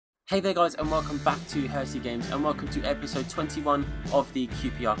Hey there guys, and welcome back to Hursty Games, and welcome to episode 21 of the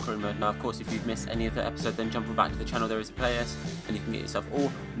QPR career mode. Now of course, if you've missed any of the episode, then jump on back to the channel. There is a playlist and you can get yourself all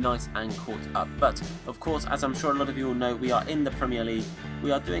nice and caught up. But of course, as I'm sure a lot of you all know, we are in the Premier League.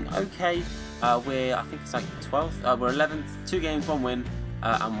 We are doing okay. I think it's like 12th, we're 11th, 2 games, 1 win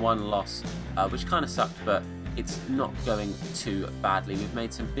and 1 loss, which kind of sucked, but it's not going too badly. We've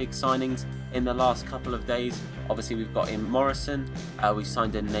made some big signings in the last couple of days. Obviously we've got in Morrison, we've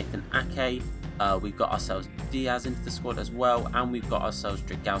signed in Nathan Ake, we've got ourselves Diaz into the squad as well, and we've got ourselves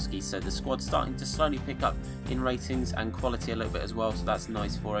Dragowski. So the squad's starting to slowly pick up in ratings and quality a little bit as well, so that's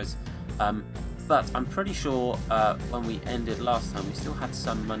nice for us. But I'm pretty sure when we ended last time we still had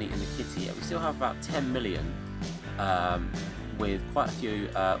some money in the kitty. We still have about 10 million with quite a few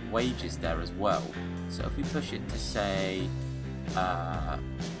wages there as well. So if we push it to say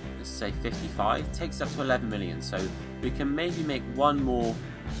let's say 55, takes up to 11 million, so we can maybe make one more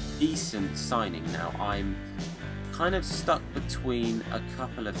decent signing. Now I'm kind of stuck between a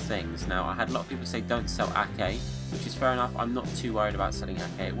couple of things. Now I had a lot of people say don't sell Ake, which is fair enough. I'm not too worried about selling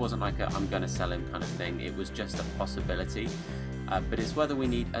Ake. It wasn't like I'm going to sell him kind of thing, it was just a possibility. But it's whether we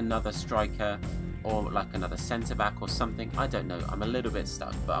need another striker or like another centre back or something. I don't know, I'm a little bit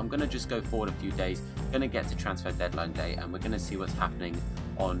stuck, but I'm going to just go forward a few days, going to get to transfer deadline day, and we're going to see what's happening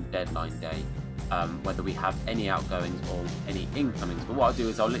on deadline day, whether we have any outgoings or any incomings. But what I'll do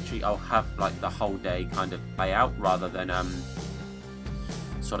is I'll have like the whole day kind of play out, rather than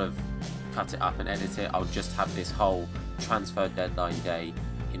sort of cut it up and edit it. I'll just have this whole transfer deadline day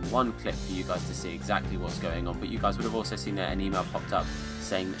in one clip for you guys to see exactly what's going on. But you guys would have also seen that an email popped up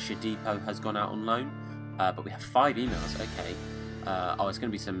saying that Shadipo has gone out on loan, but we have 5 emails. Okay. Oh, it's going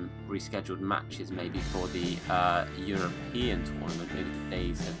to be some rescheduled matches maybe for the European tournament. Maybe the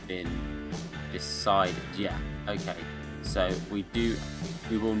days have been decided. Yeah, okay. So we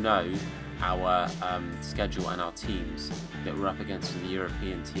will know our schedule and our teams that we're up against in the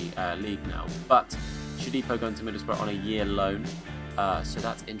European league now. But Shadipo going to Middlesbrough on a year loan. So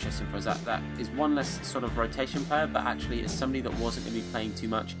that's interesting for us. That is one less sort of rotation player, but actually as somebody that wasn't going to be playing too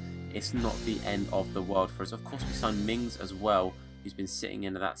much, it's not the end of the world for us. Of course we signed Mings as well, who's been sitting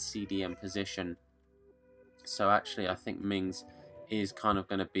in that CDM position. So actually I think Mings is kind of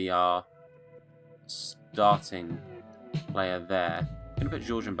going to be our starting player there. I'm going to put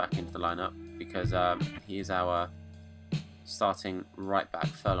Georgian back into the lineup because he is our starting right back.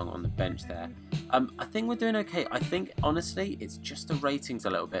 Furlong on the bench there. I think we're doing okay. I think honestly it's just the ratings a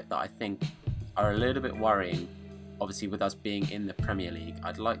little bit that I think are a little bit worrying. Obviously with us being in the Premier League,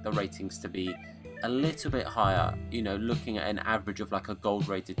 I'd like the ratings to be a little bit higher, you know, looking at an average of like a gold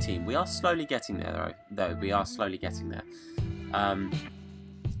rated team. We are slowly getting there though. We are slowly getting there.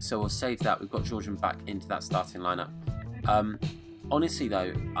 So we'll save that. We've got Georgian back into that starting lineup. Honestly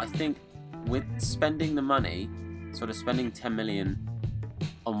though, I think with spending the money, sort of spending 10 million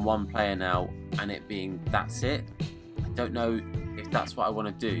on one player now and it being that's it, I don't know if that's what I want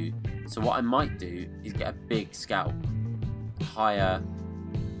to do. So what I might do is get a big scout, hire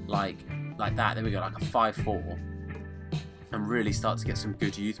like that, there we go, like a 5-4, and really start to get some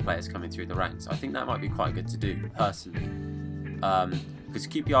good youth players coming through the ranks. I think that might be quite good to do personally, because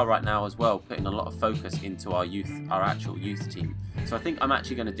QPR right now as well putting a lot of focus into our actual youth team. So I think I'm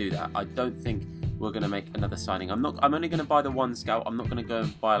actually going to do that. I don't think we're going to make another signing. I'm only going to buy the 1 scout. I'm not going to go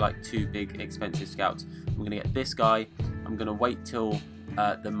and buy like 2 big expensive scouts. I'm going to get this guy. I'm going to wait till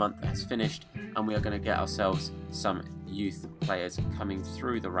the month has finished, and we are going to get ourselves some youth players coming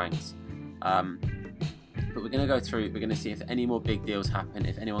through the ranks. But we're going to go through, we're going to see if any more big deals happen,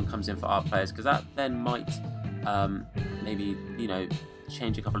 if anyone comes in for our players, because that then might maybe, you know,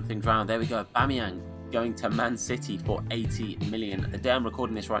 change a couple of things around. There we go, Aubameyang going to Man City for 80 million. The day I'm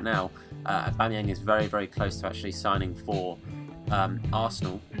recording this right now, Aubameyang is very, very close to actually signing for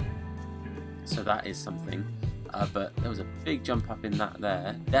Arsenal. So that is something. But there was a big jump up in that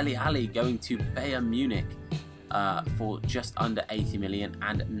there. Dele Alli going to Bayern Munich for just under 80 million.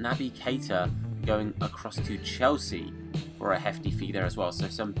 And Naby Keita going across to Chelsea for a hefty fee there as well. So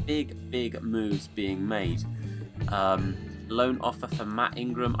some big moves being made. Loan offer for Matt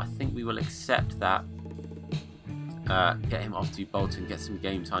Ingram. I think we will accept that. Get him off to Bolton, get some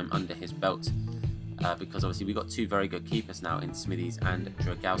game time under his belt, because obviously we've got 2 very good keepers now in Smithies and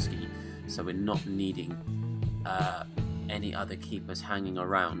Dragowski, so we're not needing any other keepers hanging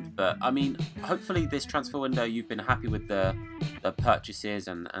around. But I mean, hopefully this transfer window you've been happy with the purchases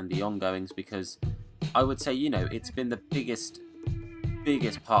and the ongoings, because I would say, you know, it's been the biggest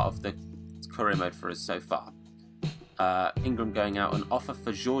part of the career mode for us so far. Ingram going out, an offer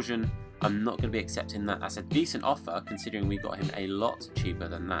for Georgian I'm not going to be accepting that. That's a decent offer considering we got him a lot cheaper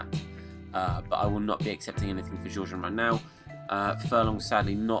than that. But I will not be accepting anything for Georgian right now. Furlong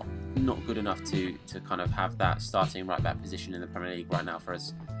sadly not good enough to kind of have that starting right back position in the Premier League right now for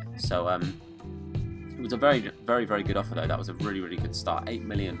us. So it was a very good offer though. That was a really good start. 8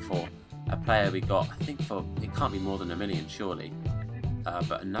 million for a player we got. I think for it can't be more than 1 million surely.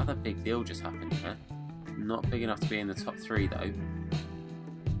 But another big deal just happened here. Not big enough to be in the top 3 though.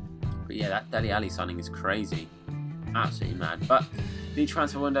 But yeah, that Dele Alli signing is crazy. Absolutely mad. But the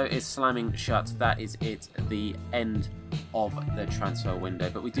transfer window is slamming shut. That is it. The end of the transfer window.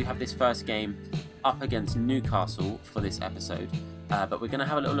 But we do have this first game up against Newcastle for this episode. But we're going to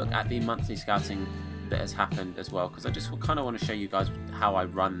have a little look at the monthly scouting that has happened as well, because I just kind of want to show you guys how I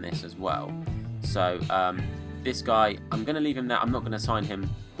run this as well. So this guy, I'm going to leave him there. I'm not going to sign him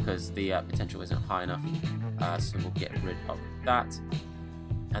because the potential isn't high enough. So we'll get rid of that.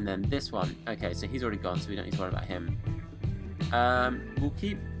 And then this one, okay, so he's already gone, so we don't need to worry about him. We'll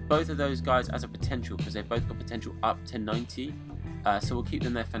keep both of those guys as a potential because they've both got potential up to 90. So we'll keep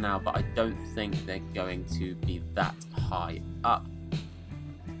them there for now, but I don't think they're going to be that high up.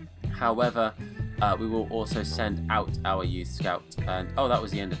 However, we will also send out our youth scout. And oh, that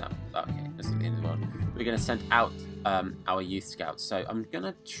was the end of that. Okay, that's not the end of the world. We're going to send out our youth scouts. So I'm going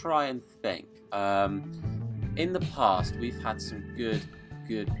to try and think. In the past, we've had some good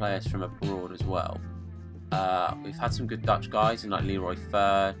players from abroad as well. We've had some good Dutch guys, like Leroy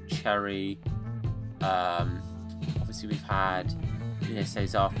Fer, Cherry. Obviously, we've had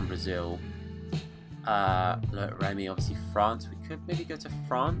Cesar from Brazil. Remy, obviously France. We could maybe go to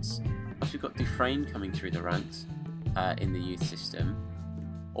France. Plus, we've got Dufresne coming through the ranks in the youth system.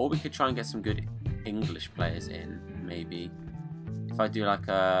 Or we could try and get some good English players in, maybe. If I do like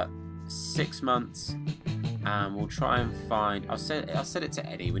a 6 months. And we'll try and find. I'll set it to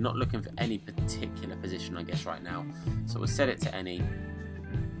any. We're not looking for any particular position, I guess, right now. So we'll set it to any.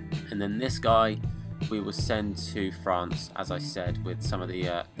 And then this guy, we will send to France, as I said, with some of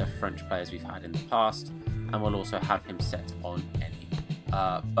the French players we've had in the past, and we'll also have him set on any.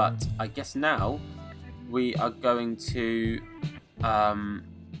 But I guess now we are going to.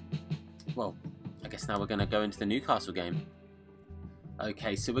 Well, I guess now we're going to go into the Newcastle game.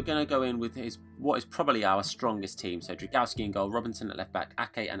 Okay, so we're going to go in with what is probably our strongest team. So Dragowski in goal, Robinson at left back,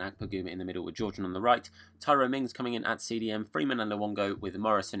 Ake and Akpoguma in the middle with Georgian on the right, Tyro Mings coming in at CDM, Freeman and Luongo with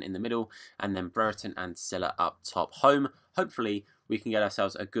Morrison in the middle, and then Brereton and Silla up top. Home, hopefully we can get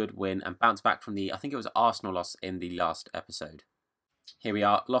ourselves a good win and bounce back from the, I think it was Arsenal loss in the last episode. Here we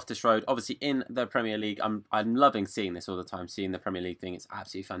are, Loftus Road, obviously in the Premier League. I'm loving seeing this all the time, seeing the Premier League thing. It's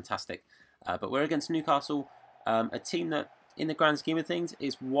absolutely fantastic. But we're against Newcastle, a team that, in the grand scheme of things,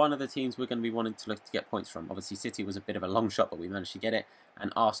 is one of the teams we're going to be wanting to look to get points from. Obviously, City was a bit of a long shot, but we managed to get it.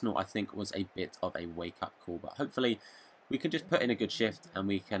 And Arsenal, I think, was a bit of a wake-up call. But hopefully, we can just put in a good shift and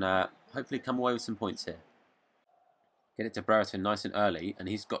we can hopefully come away with some points here. Get it to Brereton nice and early, and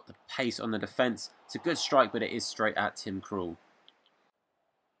he's got the pace on the defence. It's a good strike, but it is straight at Tim Krul.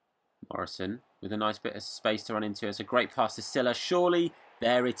 Morrison with a nice bit of space to run into. It's a great pass to Silla. Surely,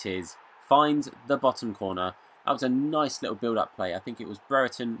 there it is. Finds the bottom corner. That was a nice little build-up play. I think it was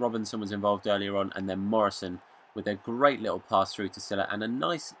Brereton, Robinson was involved earlier on, and then Morrison with a great little pass through to Silla and a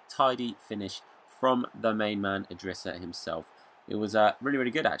nice, tidy finish from the main man, Idrissa himself. It was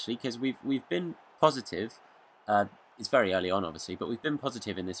really good, actually, because we've been positive. It's very early on, obviously, but we've been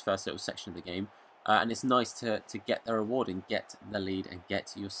positive in this first little section of the game. And it's nice to get the reward and get the lead and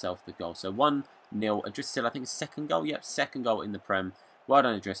get yourself the goal. So 1-0, Idrissa Silla, I think second goal. Yep, second goal in the Prem. Well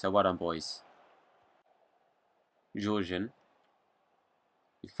done, Idrissa. Well done, boys. Georgian.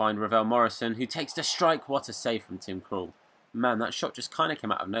 We find Ravel Morrison, who takes the strike. What a save from Tim Krul. Man, that shot just kind of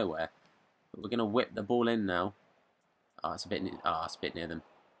came out of nowhere. But we're going to whip the ball in now. Oh, it's a bit near them.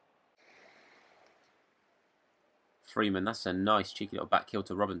 Freeman, that's a nice cheeky little back heel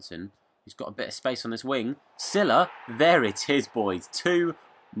to Robinson. He's got a bit of space on this wing. Silla, there it is, boys. 2-0.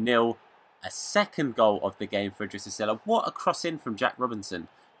 A second goal of the game for Idrissa Silla. What a cross in from Jack Robinson.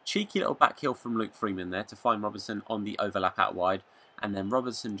 Cheeky little back heel from Luke Freeman there to find Robinson on the overlap out wide. And then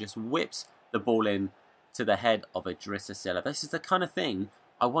Robinson just whips the ball in to the head of Idrissa Silla. This is the kind of thing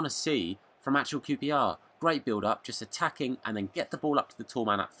I want to see from actual QPR. Great build-up, just attacking and then get the ball up to the tall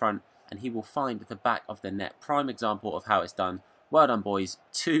man up front and he will find the back of the net. Prime example of how it's done. Well done, boys.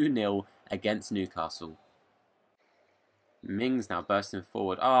 2-0 against Newcastle. Mings now bursting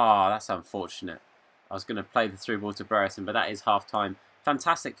forward. Ah, that's unfortunate. I was going to play the through ball to Brereton, but that is half-time.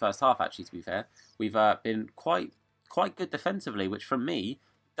 Fantastic first half, actually, to be fair. We've been quite good defensively, which from me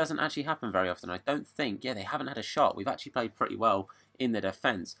doesn't actually happen very often. I don't think, yeah, they haven't had a shot. We've actually played pretty well in the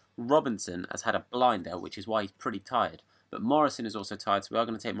defence. Robinson has had a blinder, which is why he's pretty tired. But Morrison is also tired, so we are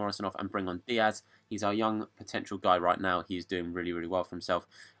going to take Morrison off and bring on Diaz. He's our young potential guy right now. He's doing really, really well for himself.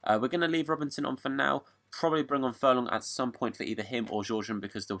 We're going to leave Robinson on for now. Probably bring on Furlong at some point for either him or Georgian,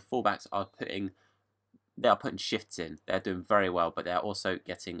 because the fullbacks are putting shifts in. They're doing very well, but they're also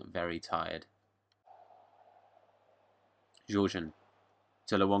getting very tired. Georgian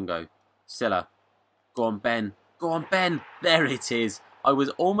to Luongo. Silla. Go on, Ben. Go on, Ben. There it is. I was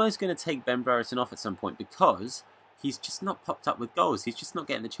almost going to take Ben Brereton off at some point because he's just not popped up with goals. He's just not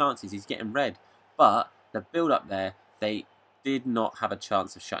getting the chances. He's getting red. But the build-up there, they did not have a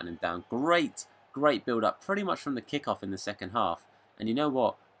chance of shutting him down. Great build-up, pretty much from the kickoff in the second half. And you know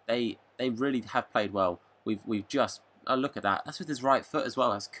what? They really have played well. We've just... Oh, look at that. That's with his right foot as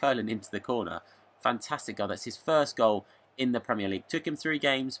well. That's curling into the corner. Fantastic goal. That's his first goal in the Premier League. Took him 3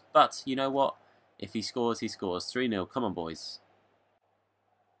 games, but you know what? If he scores, he scores. 3-0. Come on, boys.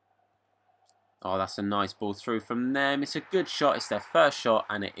 Oh, that's a nice ball through from them. It's a good shot. It's their first shot,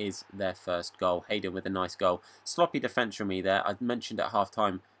 and it is their first goal. Hayden with a nice goal. Sloppy defence from me there. I mentioned at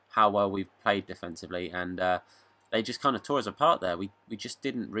half-time how well we've played defensively, and they just kind of tore us apart there. We just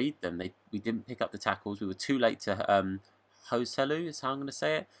didn't read them. We didn't pick up the tackles. We were too late to Hoselu, is how I'm going to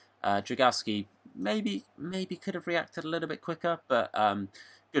say it. Dragowski maybe could have reacted a little bit quicker, but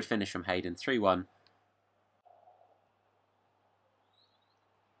good finish from Hayden. 3-1.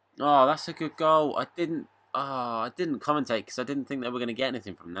 Oh, that's a good goal. I didn't commentate because I didn't think they were going to get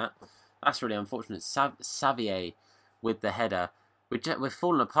anything from that. That's really unfortunate. Xavier with the header. We're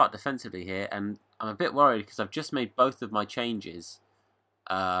falling apart defensively here, and I'm a bit worried because I've just made both of my changes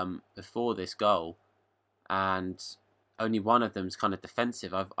before this goal, and only one of them's kind of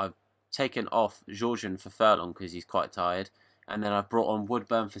defensive. I've taken off Georgian for Furlong because he's quite tired, and then I've brought on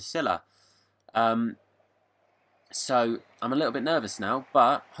Woodburn for Silla. So I'm a little bit nervous now,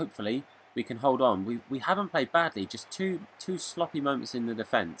 but hopefully we can hold on. We haven't played badly, just two sloppy moments in the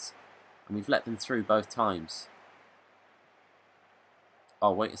defence, and we've let them through both times.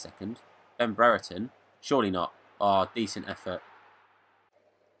 Oh, wait a second. Ben Brereton? Surely not. Oh, decent effort.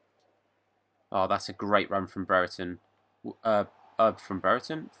 Oh, that's a great run from Brereton.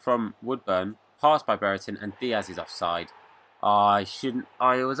 From Woodburn. Passed by Brereton, and Diaz is offside. Oh,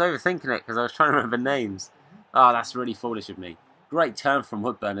 I was overthinking it because I was trying to remember names. Oh, that's really foolish of me. Great turn from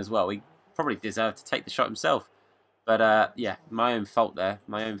Woodburn as well. He probably deserved to take the shot himself. But, yeah, my own fault there.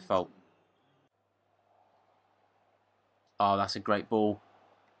 My own fault. Oh, that's a great ball.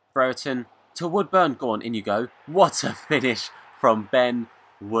 Brereton to Woodburn. Go on, in you go. What a finish from Ben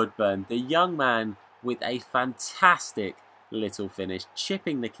Woodburn. The young man with a fantastic little finish.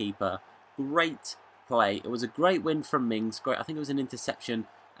 Chipping the keeper. Great play. It was a great win from Mings. Great. I think it was an interception.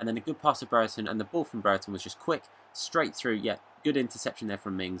 And then a good pass to Brereton. And the ball from Brereton was just quick. Straight through. Yeah, good interception there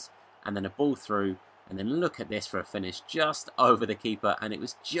from Mings. And then a ball through. And then look at this for a finish. Just over the keeper. And it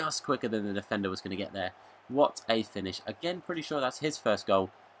was just quicker than the defender was going to get there. What a finish. Again, pretty sure that's his first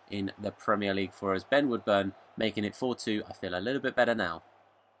goal in the Premier League for us. Ben Woodburn making it 4-2. I feel a little bit better now.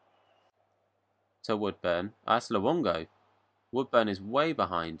 To Woodburn. That's Luongo. Woodburn is way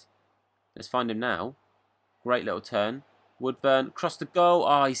behind. Let's find him now. Great little turn. Woodburn crossed the goal.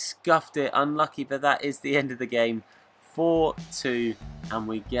 Oh, he scuffed it. Unlucky, but that is the end of the game. 4-2, and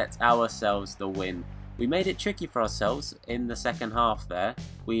we get ourselves the win. We made it tricky for ourselves in the second half there.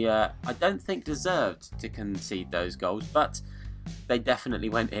 We, I don't think, deserved to concede those goals, but they definitely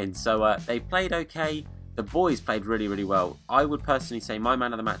went in. So they played okay. The boys played really, really well. I would personally say my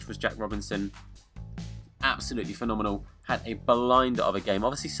man of the match was Jack Robinson. Absolutely phenomenal. Had a blinder of a game.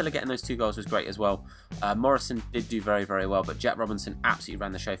 Obviously, Silla getting those 2 goals was great as well. Morrison did do very, very well, but Jack Robinson absolutely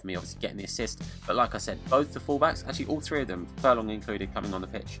ran the show for me, obviously getting the assist. But like I said, both the fullbacks, actually all 3 of them, Furlong included, coming on the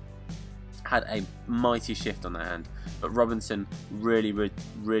pitch, had a mighty shift on their hand. But Robinson really,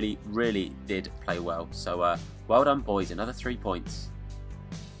 really, really did play well. So well done, boys. Another 3 points.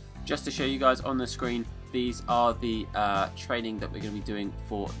 Just to show you guys on the screen, these are the training that we're going to be doing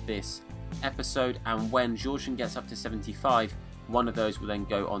for this episode, and when Georgian gets up to 75, one of those will then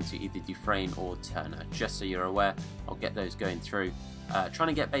go on to either Dufresne or Turner. Just so you're aware, I'll get those going through. Trying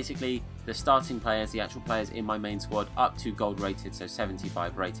to get basically the starting players, the actual players in my main squad, up to gold rated, so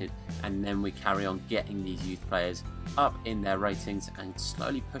 75 rated, and then we carry on getting these youth players up in their ratings and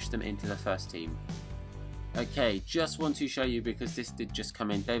slowly push them into the first team. Okay, just want to show you, because this did just come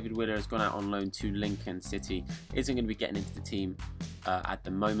in, David Wheeler has gone out on loan to Lincoln City. Isn't going to be getting into the team at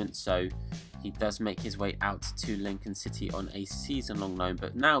the moment, so he does make his way out to Lincoln City on a season-long loan.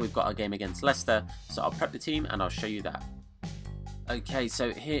 But now we've got our game against Leicester, so I'll prep the team and I'll show you that. Okay,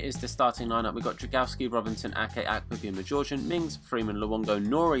 so here is the starting lineup. We've got Dragowski, Robinson, Ake, Akpoguma, Majorjan, Mings, Freeman, Luongo,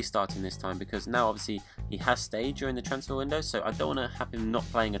 Nori starting this time because now obviously he has stayed during the transfer window, so I don't want to have him not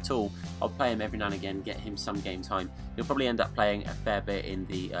playing at all. I'll play him every now and again, get him some game time. He'll probably end up playing a fair bit in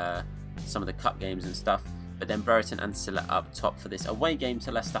the some of the cup games and stuff, but then Brereton and Silla up top for this away game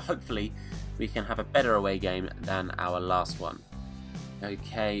to Leicester. Hopefully we can have a better away game than our last one.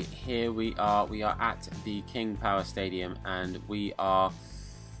 Okay, here we are at the King Power Stadium and we are,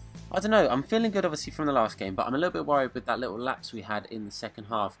 I don't know, I'm feeling good obviously from the last game, but I'm a little bit worried with that little lapse we had in the second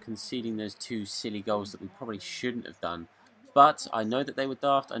half, conceding those 2 silly goals that we probably shouldn't have done. But I know that they were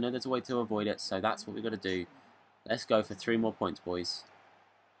daft, I know there's a way to avoid it, so that's what we've got to do. Let's go for 3 more points, boys.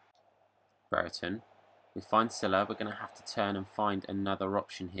 Brereton, we find Silla, we're going to have to turn and find another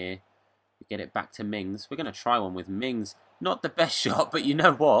option here. We get it back to Mings, we're going to try one with Mings. Not the best shot, but you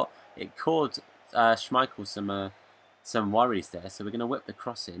know what? It caused Schmeichel some worries there. So we're going to whip the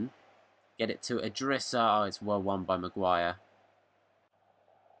cross in. Get it to Idrissa. Oh, it's well won by Maguire.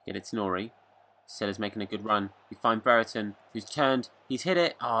 Get it to Nori. Silla's making a good run. We find Brereton, who's turned. He's hit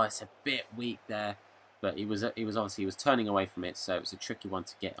it. Oh, it's a bit weak there. But he was obviously turning away from it, so it was a tricky one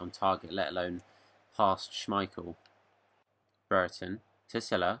to get on target, let alone past Schmeichel. Brereton to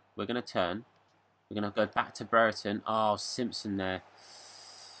Silla. We're going to turn. We're going to go back to Brereton. Oh, Simpson there.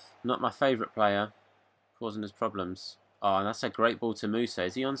 Not my favourite player. Causing us problems. Oh, and that's a great ball to Musa.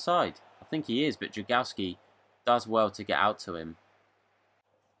 Is he onside? I think he is, but Dragowski does well to get out to him.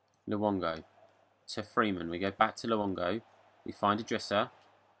 Luongo to Freeman. We go back to Luongo. We find Idrissa.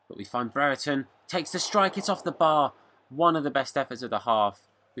 But we find Brereton. Takes the strike. It's off the bar. One of the best efforts of the half.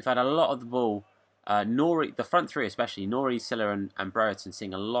 We've had a lot of the ball. Nori, the front three especially, Nori, Silla and Brereton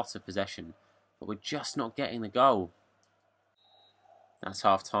seeing a lot of possession. But we're just not getting the goal. That's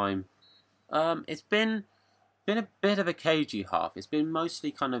half time. It's been a bit of a cagey half. It's been mostly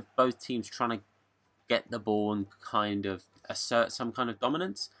kind of both teams trying to get the ball and kind of assert some kind of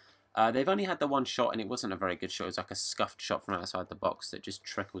dominance. They've only had the one shot and it wasn't a very good shot. It was like a scuffed shot from outside the box that just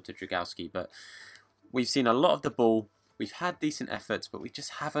trickled to Dragowski. But we've seen a lot of the ball. We've had decent efforts, but we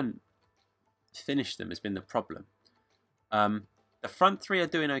just haven't finished them has been the problem. The front three are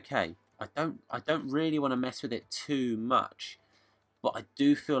doing okay. I don't really want to mess with it too much, but I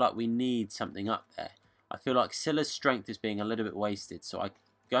do feel like we need something up there. I feel like Silla's strength is being a little bit wasted, so I'm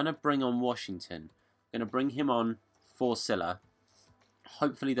going to bring on Washington. I'm going to bring him on for Silla.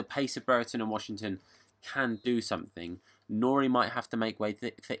 Hopefully the pace of Brereton and Washington can do something. Nori might have to make way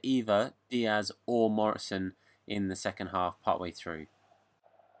for either Diaz or Morrison in the second half, partway through.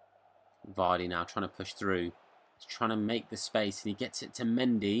 Vardy now trying to push through. He's trying to make the space, and he gets it to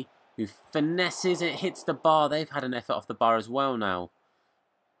Mendy, who finesses it, hits the bar. They've had an effort off the bar as well now.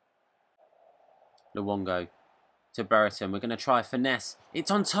 Luongo to Brereton. We're going to try a finesse. It's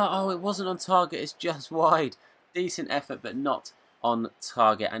on target. Oh, it wasn't on target. It's just wide. Decent effort, but not on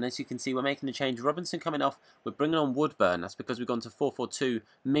target. And as you can see, we're making a change. Robinson coming off. We're bringing on Woodburn. That's because we've gone to 4-4-2.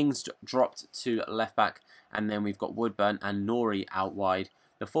 Mings dropped to left back. And then we've got Woodburn and Nori out wide.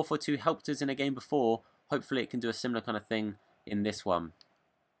 The 4-4-2 helped us in a game before. Hopefully it can do a similar kind of thing in this one.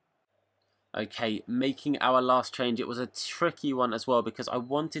 Okay, making our last change. It was a tricky one as well because I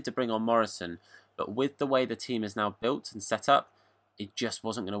wanted to bring on Morrison, but with the way the team is now built and set up, it just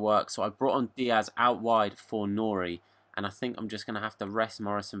wasn't going to work. So I brought on Diaz out wide for Nori, and I think I'm just going to have to rest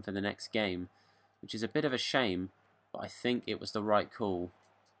Morrison for the next game, which is a bit of a shame, but I think it was the right call.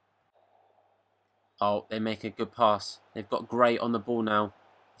 Oh, they make a good pass. They've got Gray on the ball now.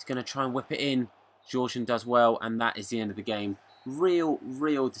 He's going to try and whip it in. Georgian does well, and that is the end of the game. Real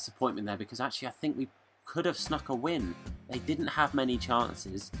disappointment there because actually I think we could have snuck a win. They didn't have many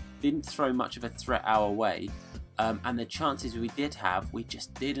chances, didn't throw much of a threat our way, and the chances we did have, we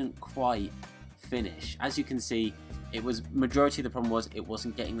just didn't quite finish. As you can see, it was majority of the problem was it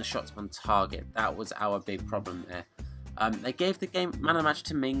wasn't getting the shots on target. That was our big problem there. They gave the game man of the match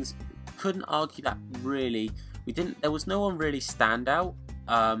to Mings. Couldn't argue that really. There was no one really stand out.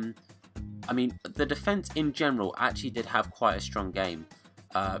 I mean, the defence in general actually did have quite a strong game.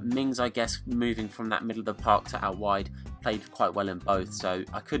 Mings, I guess, moving from that middle of the park to out wide, played quite well in both, so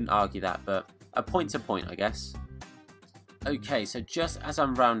I couldn't argue that, but a point's a point, I guess. Okay, so just as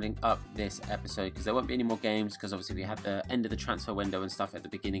I'm rounding up this episode, because there won't be any more games, because obviously we had the end of the transfer window and stuff at the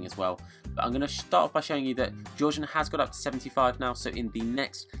beginning as well, but I'm going to start off by showing you that Georgian has got up to 75 now, so in the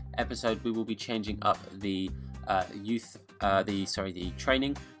next episode we will be changing up the the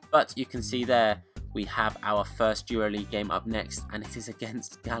training. But you can see there, we have our first EuroLeague game up next, and it is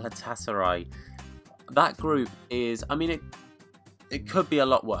against Galatasaray. That group is, I mean, it could be a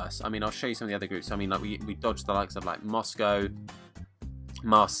lot worse. I mean, I'll show you some of the other groups. I mean, like we dodged the likes of like Moscow,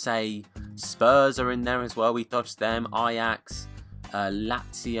 Marseille, Spurs are in there as well. We dodged them. Ajax,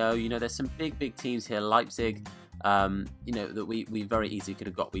 Lazio. You know, there's some big teams here. Leipzig. You know, that we very easily could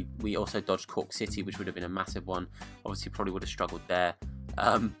have got. We also dodged Cork City, which would have been a massive one. Obviously, probably would have struggled there.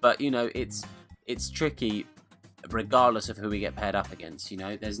 But you know, it's tricky, regardless of who we get paired up against. You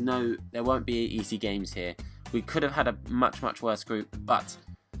know, there won't be easy games here. We could have had a much worse group, but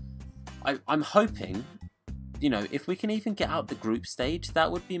I'm hoping, you know, if we can even get out the group stage,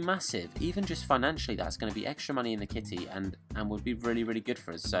 that would be massive. Even just financially, that's going to be extra money in the kitty, and would be really good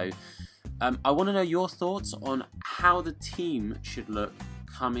for us. So I want to know your thoughts on how the team should look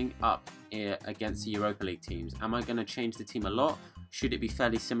coming up against the Europa League teams. Am I going to change the team a lot? Should it be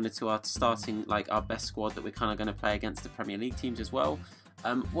fairly similar to our starting, like our best squad that we're kind of going to play against the Premier League teams as well?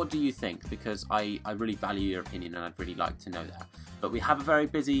 What do you think? Because I really value your opinion, and I'd really like to know that. But we have a very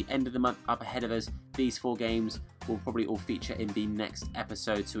busy end of the month up ahead of us. These 4 games will probably all feature in the next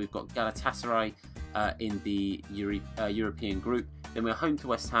episode. So we've got Galatasaray in the European group. Then we're home to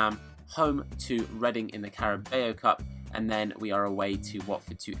West Ham, home to Reading in the Carabao Cup, and then we are away to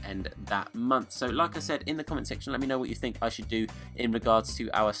Watford to end that month. So like I said, in the comment section, let me know what you think I should do in regards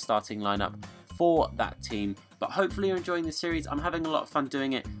to our starting lineup for that team. But hopefully you're enjoying this series. I'm having a lot of fun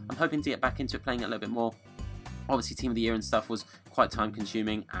doing it. I'm hoping to get back into it, playing it a little bit more. Obviously, Team of the Year and stuff was quite time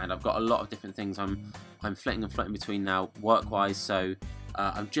consuming, and I've got a lot of different things I'm flitting and floating between now work-wise. So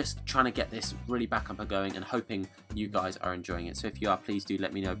I'm just trying to get this really back up and going, and hoping you guys are enjoying it. So if you are, please do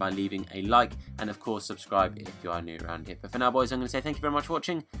let me know by leaving a like, and of course subscribe if you are new around here. But for now, boys, I'm going to say thank you very much for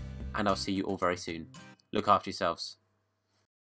watching, and I'll see you all very soon. Look after yourselves.